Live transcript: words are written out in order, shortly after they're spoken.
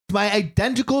My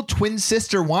identical twin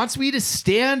sister wants me to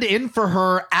stand in for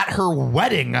her at her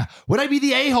wedding. Would I be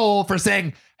the a-hole for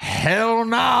saying, hell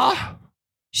nah?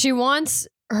 She wants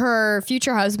her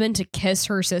future husband to kiss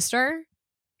her sister.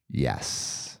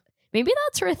 Yes. Maybe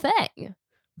that's her thing.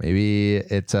 Maybe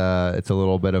it's a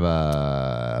little bit of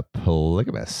a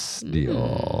polygamous deal.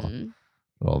 A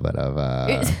little bit of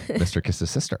Mr. Kissed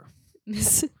His Sister.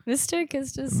 Mr.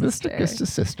 Kissed His Sister. Mr. Kissed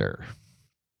His Sister.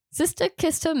 Sister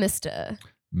kissed her mister.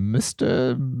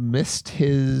 Mr. missed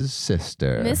his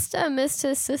sister. Mr. missed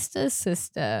his sister's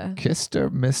sister. Kissed her,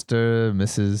 Mr.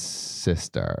 Mrs.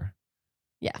 Sister.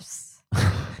 Yes.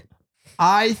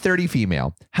 I, 30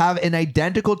 female, have an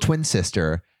identical twin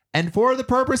sister, and for the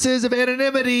purposes of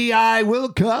anonymity, I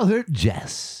will call her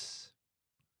Jess.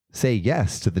 Say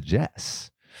yes to the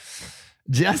Jess.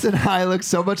 Jess and I look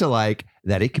so much alike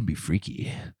that it can be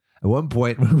freaky. At one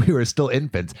point, when we were still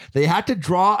infants, they had to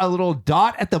draw a little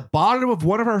dot at the bottom of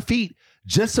one of our feet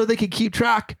just so they could keep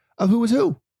track of who was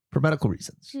who for medical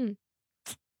reasons.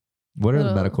 What are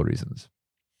the medical reasons?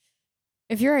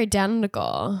 If you're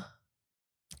identical.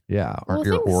 Yeah. Aren't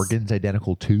your organs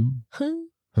identical too? Huh?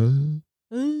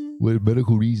 What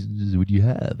medical reasons would you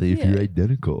have if you're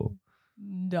identical?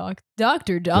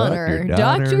 Dr. Donner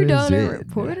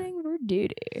reporting for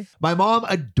duty. My mom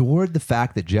adored the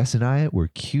fact that Jess and I were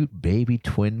cute baby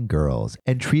twin girls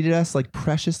and treated us like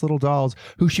precious little dolls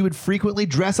who she would frequently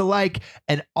dress alike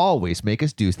and always make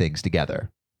us do things together.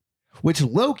 Which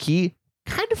low-key,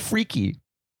 kind of freaky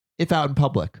if out in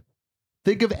public.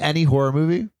 Think of any horror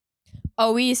movie.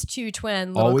 Always two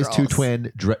twin little Always girls. two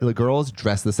twin girls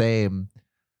dressed the same.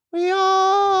 We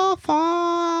all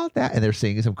fall down. And they're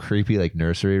singing some creepy like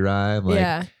nursery rhyme. Like,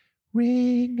 yeah.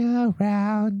 Ring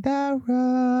around the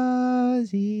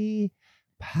rosy,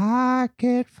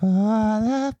 pocket full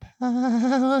of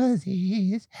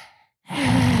posies.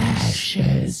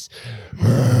 Ashes,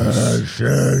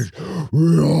 ashes.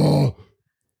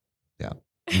 Yeah,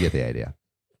 you get the idea.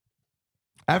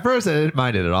 At first, I didn't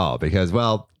mind it at all because,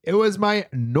 well, it was my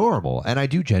normal, and I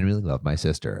do genuinely love my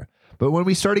sister. But when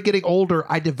we started getting older,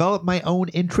 I developed my own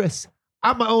interests.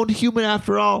 I'm my own human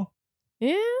after all.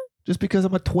 Yeah. Just because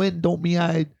I'm a twin don't mean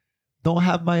I don't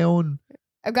have my own.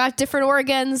 I've got different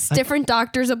organs, different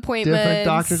doctor's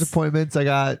appointments. I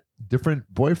got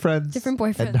different boyfriends.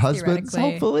 And husbands,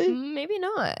 hopefully. Maybe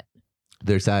not.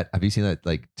 There's that. Have you seen that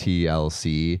like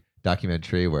TLC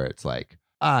documentary where it's like,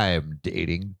 I'm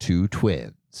dating two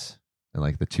twins. And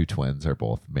like the two twins are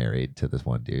both married to this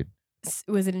one dude.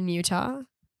 Was it in Utah?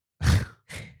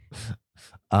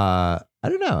 I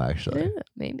don't know, actually. Yeah,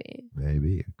 maybe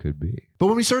it could be. But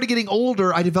when we started getting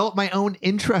older, I developed my own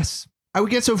interests. I would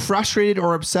get so frustrated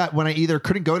or upset when I either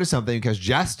couldn't go to something because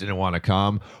Jess didn't want to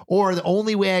come, or the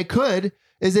only way I could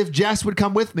is if Jess would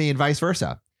come with me and vice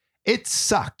versa. It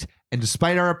sucked. And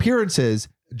despite our appearances,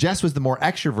 Jess was the more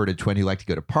extroverted twin who liked to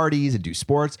go to parties and do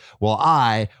sports, while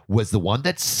I was the one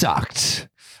that sucked.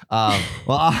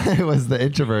 I was the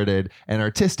introverted and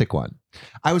artistic one.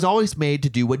 I was always made to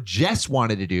do what Jess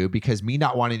wanted to do because me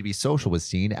not wanting to be social was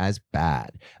seen as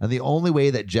bad. And the only way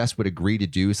that Jess would agree to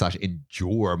do /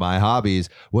 endure my hobbies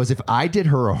was if I did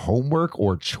her homework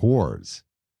or chores.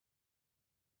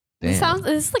 Damn.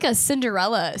 This is like a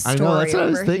Cinderella story. I know, that's what I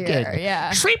was thinking. Here.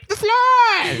 Yeah. Sweep the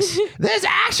floors! There's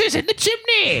ashes in the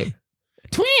chimney!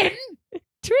 Twin,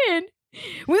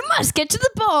 we must get to the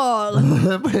ball. And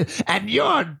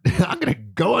I'm gonna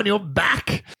go on your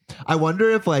back. I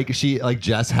wonder if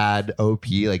Jess had OP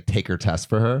take her test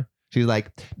for her. She's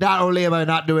like, not only am I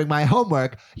not doing my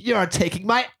homework, you're taking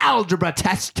my algebra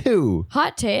test too.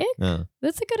 Hot take? Yeah.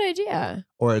 That's a good idea.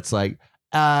 Or it's like,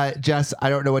 Jess, I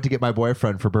don't know what to get my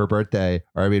boyfriend for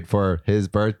his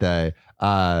birthday.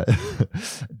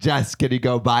 Jess, can you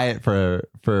go buy it for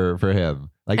him?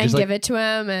 Give it to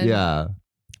him and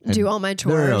do all my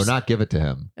chores. No, not give it to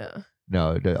him. Yeah.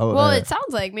 No. It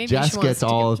sounds like maybe Jess gets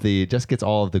all of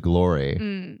the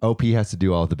glory. OP has to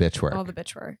do all of the bitch work. All the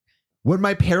bitch work. When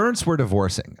my parents were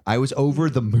divorcing, I was over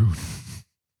the moon.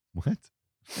 What?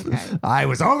 Okay. I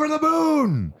was over the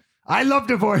moon. I love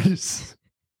divorce.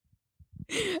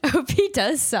 OP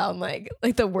does sound like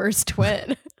the worst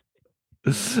twin.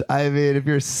 I mean, if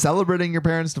you're celebrating your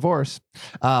parents' divorce.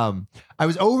 I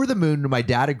was over the moon when my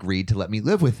dad agreed to let me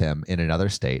live with him in another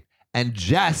state, and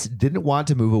Jess didn't want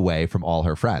to move away from all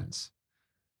her friends.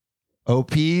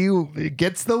 OP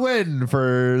gets the win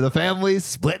for the family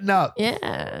splitting up.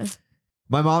 Yeah.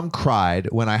 My mom cried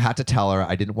when I had to tell her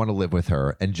I didn't want to live with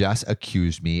her, and Jess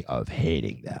accused me of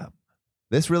hating them.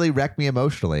 This really wrecked me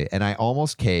emotionally, and I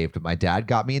almost caved, but my dad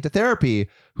got me into therapy,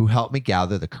 who helped me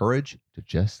gather the courage to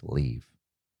just leave.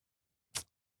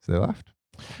 So they left.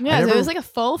 Yeah, so it was like a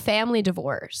full family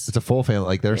divorce. It's a full family.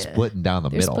 Like they're splitting down the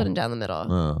middle. They're splitting down the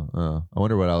middle. I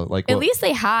wonder what else. Like at least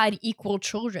they had equal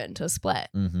children to split.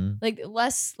 Mm-hmm. Like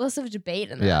less of a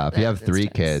debate in that. Yeah, if you have 3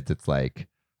 kids, it's like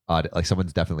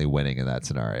someone's definitely winning in that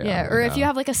scenario. Yeah, or if you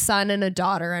have like a son and a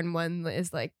daughter, and one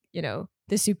is like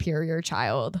the superior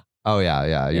child. Oh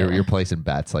yeah. You're placing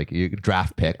bets, like you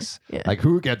draft picks, like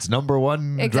who gets number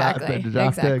 1 draft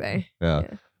pick. Yeah.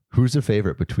 Who's the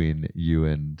favorite between you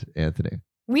and Anthony?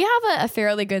 We have a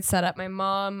fairly good setup. My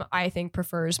mom, I think,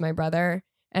 prefers my brother,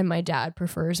 and my dad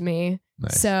prefers me.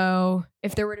 Nice. So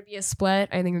if there were to be a split,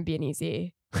 I think it would be an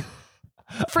easy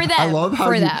for them. I love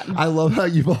how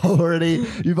you've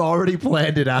already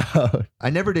planned it out. I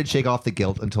never did shake off the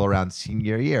guilt until around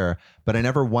senior year, but I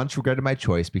never once regretted my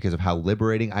choice because of how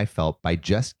liberating I felt by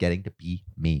just getting to be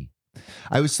me.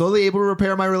 I was slowly able to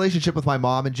repair my relationship with my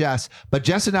mom and Jess, but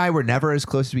Jess and I were never as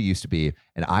close as we used to be,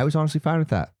 and I was honestly fine with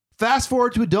that. Fast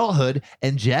forward to adulthood,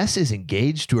 and Jess is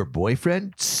engaged to her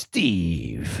boyfriend,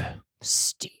 Steve,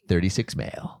 36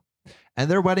 male,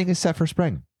 and their wedding is set for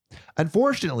spring.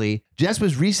 Unfortunately, Jess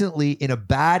was recently in a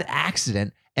bad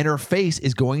accident, and her face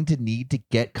is going to need to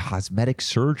get cosmetic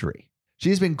surgery.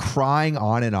 She's been crying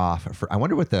on and off for, I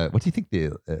wonder what do you think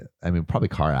probably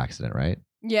car accident, right?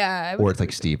 Yeah. Or it's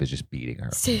like Steve is just beating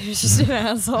her. Steve is just an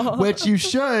asshole. Which you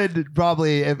should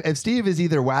probably, if Steve is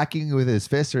either whacking with his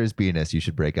fist or his penis, you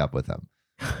should break up with him.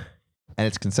 And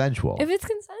it's consensual. If it's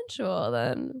consensual,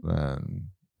 then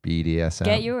BDSM.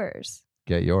 Get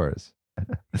yours.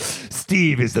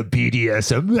 Steve is the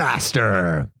BDSM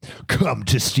master. Come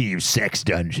to Steve's sex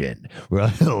dungeon where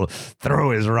he'll throw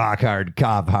his rock hard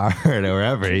cop hard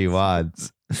wherever he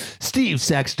wants. Steve's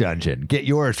sex dungeon. Get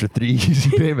yours for 3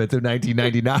 easy payments of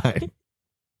 $19.99.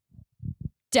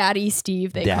 Daddy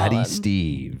Steve, they call him. Daddy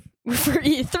Steve. For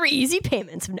 3 easy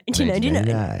payments of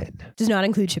 $19.99. Does not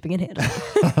include shipping and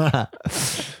handling.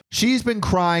 She's been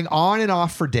crying on and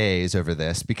off for days over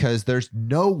this because there's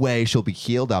no way she'll be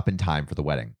healed up in time for the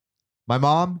wedding. My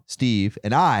mom, Steve,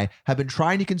 and I have been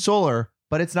trying to console her,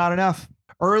 but it's not enough.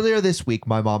 Earlier this week,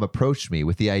 my mom approached me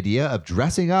with the idea of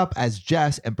dressing up as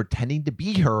Jess and pretending to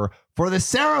be her for the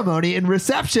ceremony and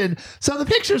reception so the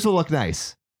pictures will look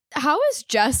nice. How is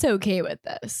Jess okay with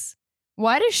this?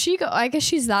 Why does she go? I guess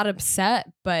she's that upset,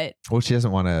 but... Well, she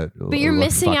doesn't want to. But you're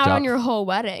missing out on your whole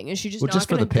wedding. Is she just not just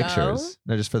for the go? pictures.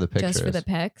 No, just for the pictures. Just for the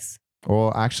pics?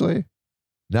 Well, actually,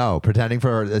 no. Pretending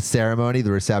for the ceremony,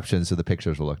 the reception, so the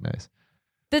pictures will look nice.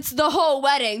 That's the whole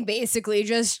wedding, basically.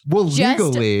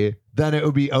 Legally, then it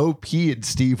would be OP and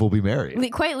Steve will be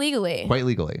married. Quite legally. Quite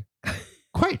legally.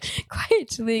 Quite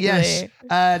legally. Yes.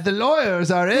 The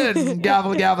lawyers are in.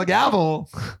 Gavel, gavel, gavel.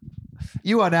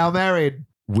 You are now married.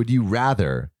 Would you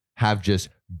rather have just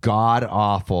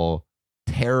god-awful,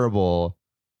 terrible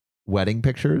wedding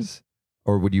pictures?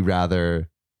 Or would you rather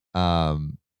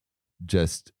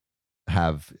just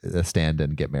have a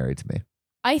stand-in get married to me?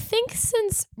 I think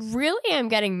since really I'm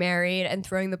getting married and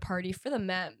throwing the party for the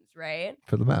memes, right?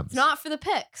 For the memes. Not for the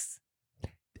pics.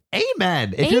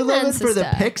 Amen. If you're living for the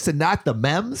pics and not the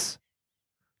memes,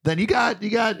 then you got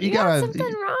something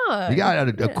wrong. You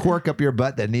got a cork up your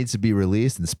butt that needs to be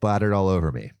released and splattered all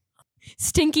over me.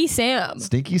 Stinky Sam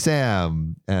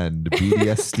and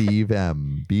BDS Steve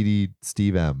M. BD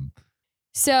Steve M.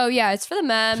 So yeah, it's for the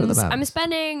memes. I'm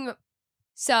spending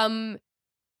some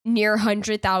near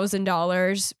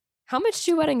 $100,000. How much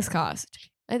do weddings cost?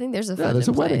 I think there's a fund. Yeah, there's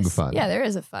a wedding fund. Yeah, there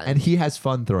is a fund. And he has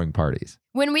fun throwing parties.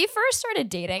 When we first started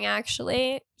dating,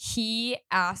 actually, he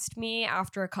asked me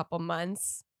after a couple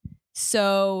months,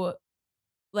 so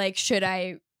like, should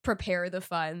I prepare the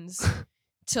funds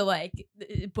to like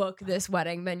book this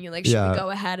wedding venue? Like, should we go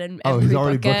ahead and he's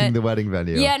already booking the wedding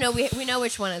venue. Yeah, no, we know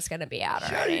which one it's going to be at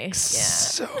already. Yeah.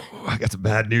 So I got some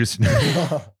bad news.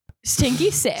 Stinky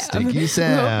Sam. Stinky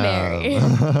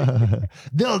Sam.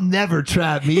 They'll never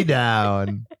trap me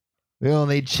down. The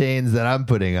only chains that I'm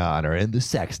putting on are in the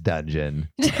sex dungeon.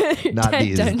 Not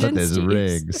these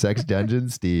rings. Sex dungeon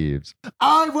Steve's.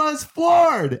 I was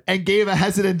floored and gave a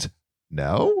hesitant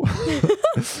no.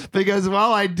 Because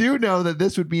while I do know that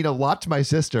this would mean a lot to my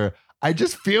sister, I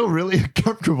just feel really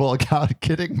uncomfortable about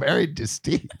getting married to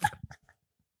Steve.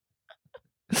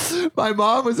 My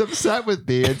mom was upset with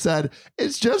me and said,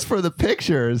 it's just for the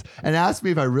pictures, and asked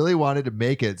me if I really wanted to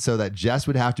make it so that Jess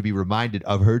would have to be reminded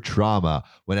of her trauma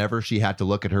whenever she had to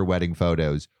look at her wedding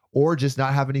photos or just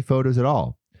not have any photos at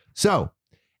all. So,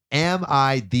 am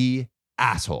I the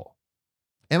asshole?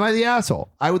 Am I the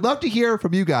asshole? I would love to hear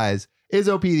from you guys. Is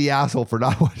OP the asshole for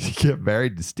not wanting to get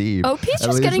married to Steve? OP's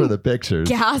just getting for the pictures.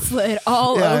 gaslit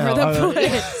all over the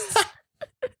place.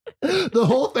 The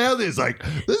whole family is like,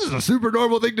 this is a super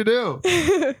normal thing to do.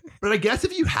 But I guess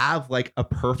if you have like a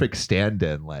perfect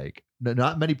stand-in, like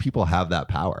not many people have that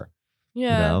power.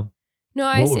 Yeah. You know? No,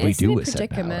 What I would see, we I see do the with said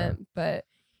predicament, but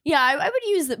yeah, I would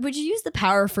use the. Would you use the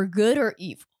power for good or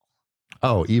evil?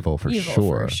 Oh, evil for Evil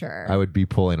sure. for sure. I would be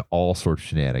pulling all sorts of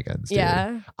shenanigans. Dude.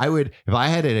 Yeah. I would, if I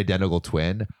had an identical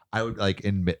twin, I would like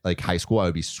in like high school, I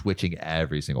would be switching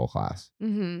every single class.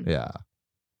 Mm-hmm. Yeah.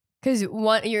 Because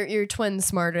your twin's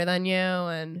smarter than you,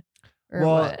 and or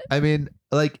well, what? I mean,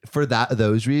 like for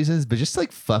those reasons, but just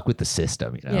like fuck with the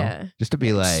system, you know? Yeah. Just to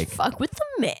be like, just fuck with the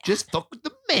man. just fuck with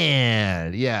the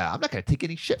man. Yeah. I'm not gonna take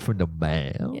any shit from the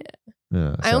man.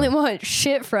 Yeah. I only want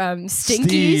shit from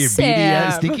Stinky Steve,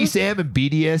 Sam. BDS, Stinky Sam and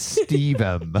BDS Steve.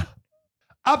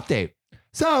 Update.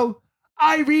 So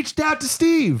I reached out to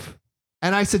Steve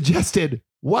and I suggested,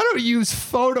 why don't you use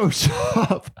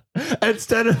Photoshop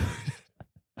instead of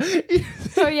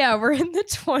Oh yeah, we're in the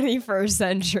 21st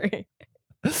century.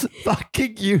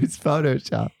 fucking use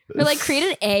Photoshop. We're like create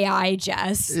an AI,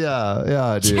 Jess.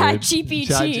 Yeah, dude. Chat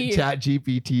GPT. Chat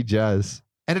GPT Jess.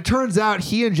 And it turns out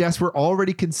he and Jess were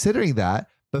already considering that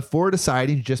before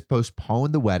deciding to just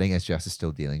postpone the wedding, as Jess is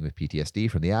still dealing with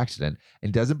PTSD from the accident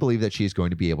and doesn't believe that she is going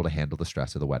to be able to handle the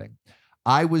stress of the wedding.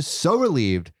 I was so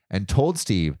relieved and told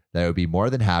Steve that I would be more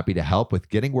than happy to help with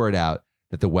getting word out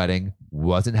that the wedding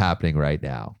wasn't happening right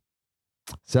now.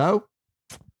 So,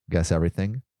 guess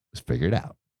everything was figured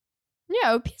out.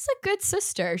 Yeah, OP's a good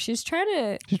sister. She's trying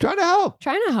to help.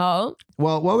 Trying to help.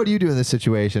 Well, what would you do in this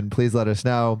situation? Please let us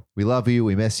know. We love you.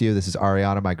 We miss you. This is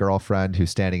Ariana, my girlfriend, who's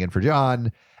standing in for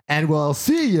John. And we'll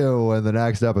see you in the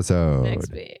next episode.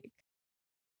 Next week.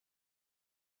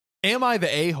 Am I the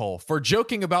a-hole for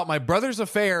joking about my brother's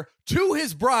affair to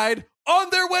his bride on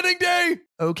their wedding day?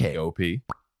 Okay. OP.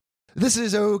 This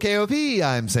is OKOP.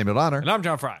 I'm Samuel Donner. And I'm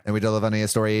John Fry. And we tell the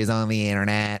funniest stories on the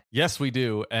internet. Yes, we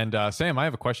do. And Sam, I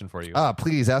have a question for you.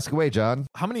 Please ask away, John.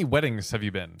 How many weddings have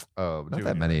you been? Oh, not to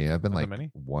that many. I've been Not like that many?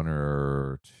 one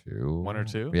or two. One or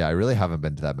two? Yeah, I really haven't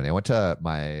been to that many. I went to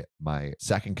my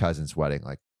second cousin's wedding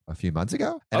like a few months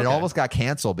ago, and it Okay. almost got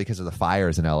canceled because of the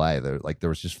fires in LA. There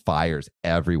was just fires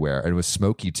everywhere, and it was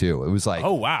smoky too. It was like,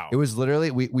 Oh, wow. it was literally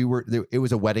it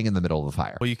was a wedding in the middle of the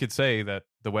fire. Well, you could say that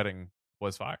the wedding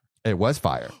was fire. It was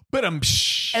fire. But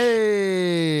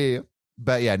Hey,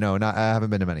 but yeah, no, I haven't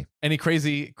been to many. Any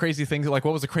crazy things? Like,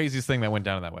 what was the craziest thing that went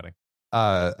down in that wedding?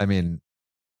 I mean,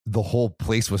 the whole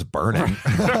place was burning.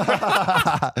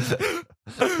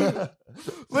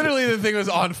 Literally, the thing was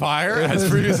on fire, as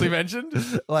previously mentioned.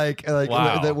 like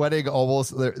Wow. the wedding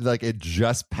almost like it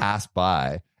just passed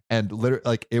by, and literally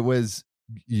like it was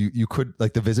you could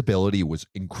like the visibility was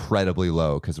incredibly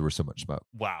low because there was so much smoke.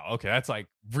 Wow. Okay, that's like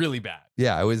really bad.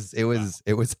 Yeah, it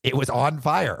was on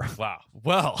fire. Wow.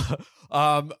 Well,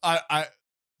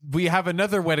 we have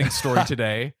another wedding story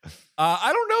today.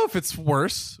 I don't know if it's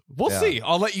worse. We'll Yeah. see.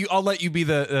 I'll let you be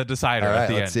the decider All at right,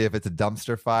 the let's end. see if it's a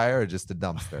dumpster fire or just a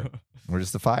dumpster or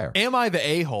just a fire. Am I the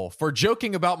a-hole for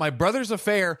joking about my brother's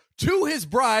affair to his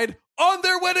bride on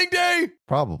their wedding day?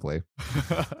 Probably.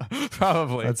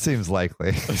 Probably. That seems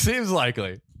likely. Seems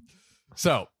likely.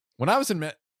 So when I was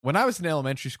in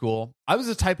elementary school, I was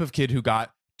the type of kid who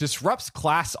got disrupts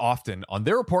class often on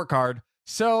their report card.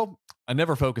 So I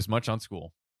never focused much on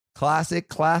school. Classic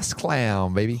class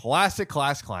clown, baby. Classic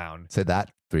class clown. Say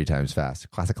that 3 times fast.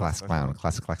 Classic class clown.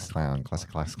 Classic class clown. Classic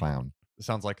class clown. It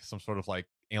sounds like some sort of like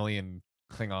alien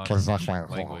Klingon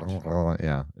language.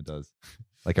 Yeah, it does.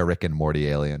 Like a Rick and Morty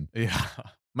alien. Yeah.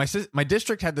 My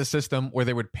district had this system where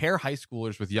they would pair high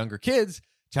schoolers with younger kids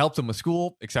to help them with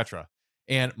school, etc.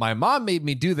 And my mom made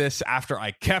me do this after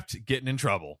I kept getting in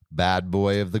trouble. Bad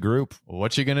boy of the group.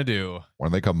 What you gonna do?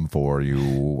 When they come for you,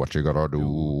 what you gonna do?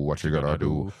 What you gonna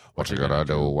do? What you gonna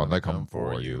do when they come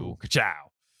for you?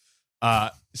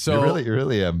 Ka-chow. So You're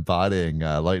really embodying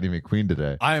Lightning McQueen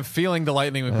today. I am feeling the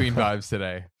Lightning McQueen vibes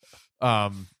today.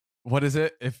 What is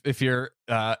it? If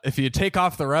you take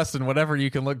off the rust and whatever,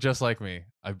 you can look just like me.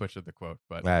 I butchered the quote,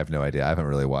 but I have no idea. I haven't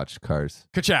really watched Cars.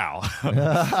 ka-chow.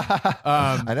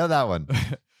 I know that one.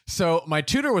 So my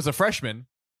tutor was a freshman,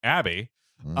 Abby.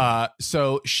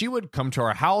 So she would come to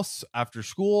our house after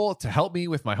school to help me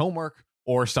with my homework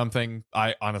or something.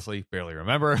 I honestly barely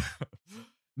remember.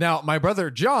 Now, my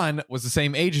brother John was the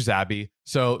same age as Abby,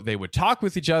 so they would talk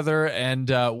with each other, and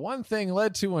one thing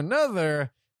led to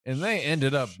another, and they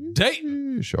ended up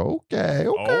dating. Okay.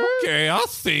 Okay, I'll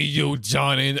see you,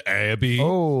 John and Abby.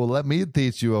 Oh, let me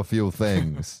teach you a few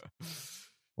things.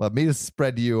 Let me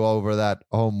spread you over that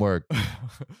homework.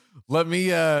 Let me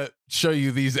show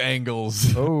you these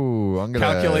angles. Oh, I'm gonna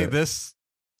Calculate this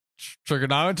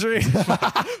trigonometry.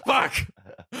 Fuck.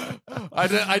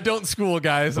 I don't school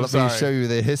guys. I'm Let me sorry. show you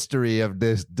the history of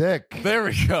this dick. There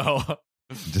we go.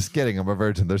 Just kidding. I'm a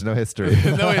virgin. There's no history.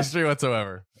 No history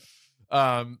whatsoever.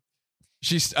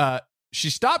 She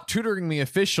stopped tutoring me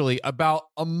officially about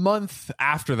a month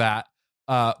after that.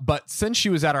 But since she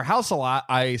was at our house a lot,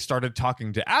 I started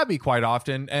talking to Abby quite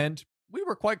often, and we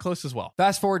were quite close as well.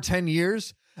 Fast forward 10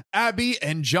 years, Abby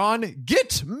and John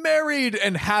get married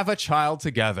and have a child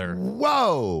together.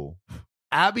 Whoa.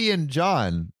 Abby and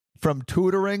John, from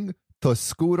tutoring to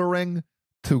scootering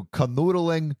to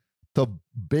canoodling to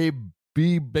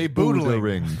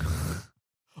baby-boodling.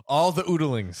 All the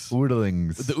oodlings.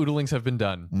 Oodlings. The oodlings have been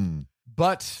done.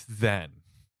 But then,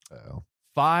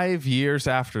 5 years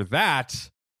after that,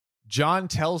 John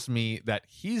tells me that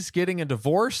he's getting a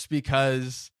divorce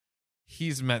because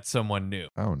he's met someone new.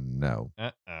 Oh, no.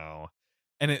 Uh-oh.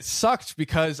 And it sucked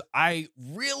because I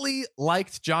really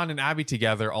liked John and Abby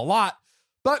together a lot,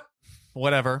 but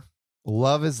whatever.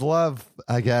 Love is love,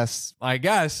 I guess.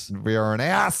 We are an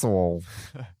asshole.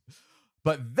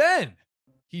 But then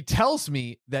he tells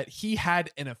me that he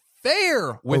had an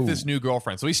affair with this new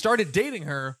girlfriend. So he started dating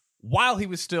her while he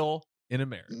was still in a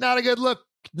marriage. Not a good look.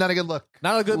 Not a good look.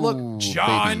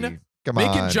 John. Baby. Come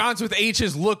Making on. Johns with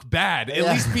H's look bad. At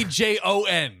least be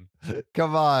Jon.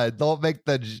 Come on. Don't make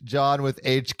the John with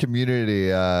H community,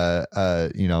 have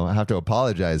to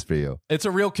apologize for you. It's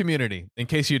a real community, in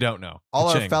case you don't know. All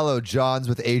our Ka-ching. fellow Johns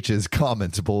with H's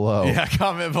comment below. Yeah,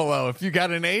 comment below. If you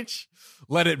got an H,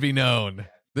 let it be known.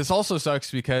 This also sucks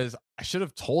because I should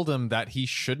have told him that he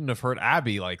shouldn't have hurt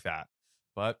Abby like that.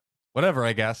 But whatever,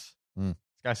 I guess. This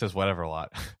guy says whatever a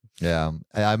lot. Yeah.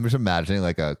 I'm just imagining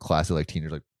like a classic like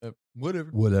teenager like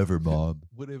whatever, mom.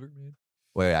 Whatever, man.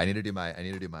 Wait, I need to do my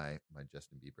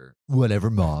Justin Bieber. Whatever,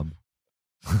 mom.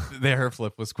 The hair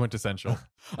flip was quintessential.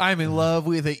 I'm in love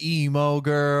with an emo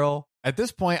girl. At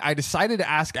this point, I decided to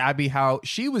ask Abby how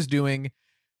she was doing,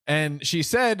 and she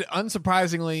said,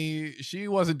 unsurprisingly, she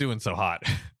wasn't doing so hot.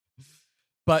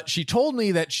 But she told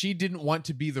me that she didn't want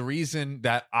to be the reason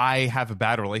that I have a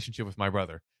bad relationship with my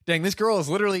brother. Dang, this girl has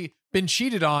literally been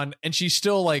cheated on, and she's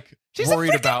still She's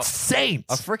worried a about saint.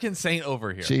 a freaking saint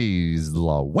over here. Jeez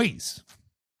Louise.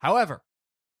 However,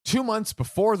 2 months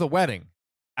before the wedding,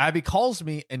 Abby calls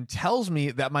me and tells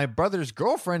me that my brother's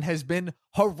girlfriend has been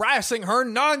harassing her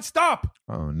nonstop.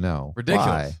 Oh no!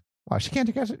 Ridiculous. Why? She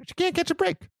can't catch a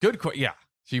break. Yeah,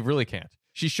 she really can't.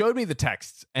 She showed me the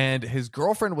texts, and his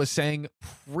girlfriend was saying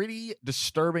pretty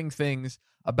disturbing things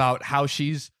about how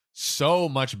she's so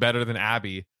much better than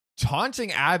Abby,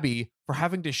 taunting Abby for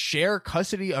having to share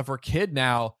custody of her kid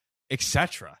now,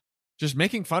 etc. Just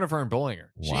making fun of her and bullying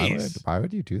her. Why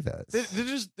would you do that?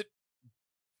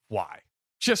 Why?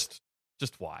 Just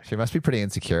why? She must be pretty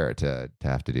insecure to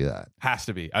have to do that. Has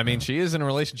to be. I mean, she is in a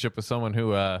relationship with someone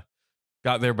who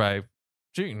got there by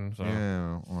cheating. So.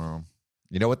 Yeah, well,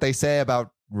 you know what they say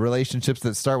about relationships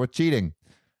that start with cheating?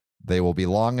 They will be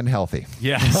long and healthy.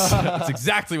 Yes, that's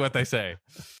exactly what they say.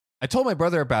 I told my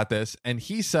brother about this, and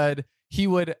he said he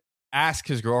would ask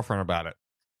his girlfriend about it.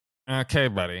 Okay,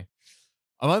 buddy.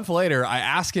 A month later, I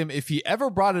asked him if he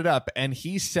ever brought it up, and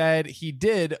he said he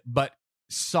did, but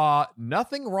saw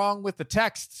nothing wrong with the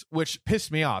texts, which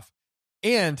pissed me off.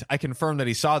 And I confirmed that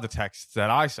he saw the texts that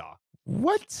I saw.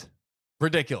 What?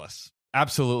 Ridiculous.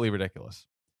 Absolutely ridiculous.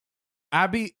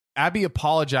 Abby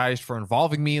apologized for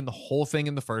involving me in the whole thing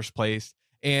in the first place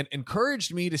and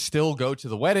encouraged me to still go to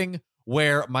the wedding,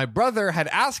 where my brother had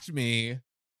asked me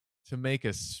to make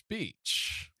a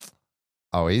speech.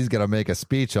 Oh, he's going to make a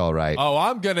speech, all right. Oh,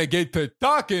 I'm going to get to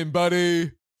talking,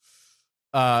 buddy.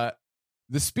 The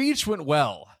speech went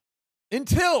well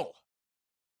until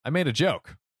I made a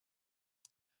joke.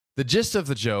 The gist of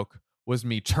the joke was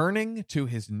me turning to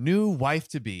his new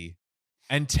wife-to-be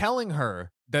and telling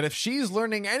her that if she's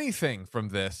learning anything from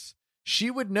this,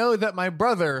 she would know that my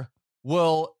brother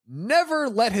will never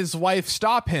let his wife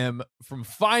stop him from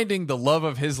finding the love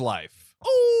of his life.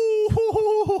 Oh,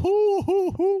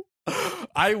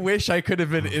 I wish I could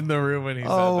have been in the room when he said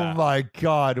that. Oh my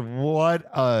God. What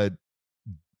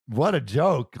a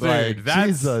joke. Dude,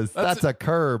 Jesus, that's a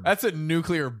curb. That's a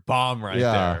nuclear bomb right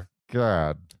there.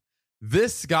 God.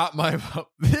 This got my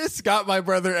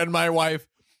brother and my wife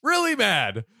really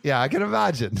mad. Yeah, I can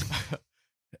imagine.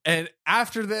 And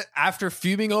after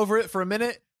fuming over it for a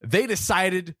minute, they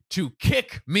decided to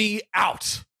kick me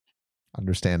out.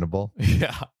 Understandable.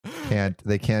 Yeah.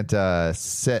 They can't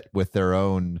sit with their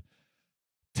own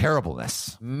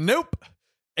terribleness. Nope.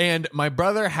 And my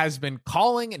brother has been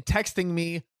calling and texting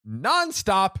me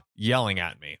nonstop, yelling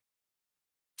at me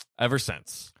ever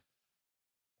since.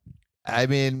 I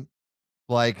mean,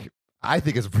 like, I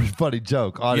think it's a pretty funny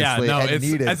joke, honestly. Yeah, no, and it's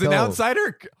needed. as an No.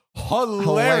 outsider,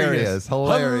 Hilarious.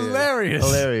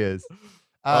 hilarious.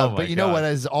 Oh my But you know God. what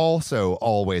is also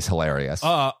always hilarious?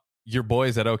 Your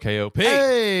boys at OKOP.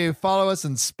 Hey, follow us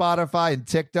on Spotify and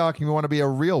TikTok. If you want to be a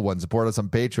real one, support us on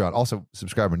Patreon. Also,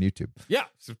 subscribe on YouTube. Yeah,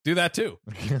 so do that too.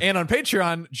 And on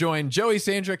Patreon, join Joey,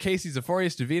 Sandra, Casey,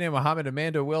 Zephorius, Davina, Muhammad,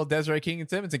 Amanda, Will, Desiree, King, and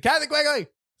Simmons, and Kathy Quigley.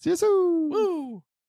 See you soon. Woo!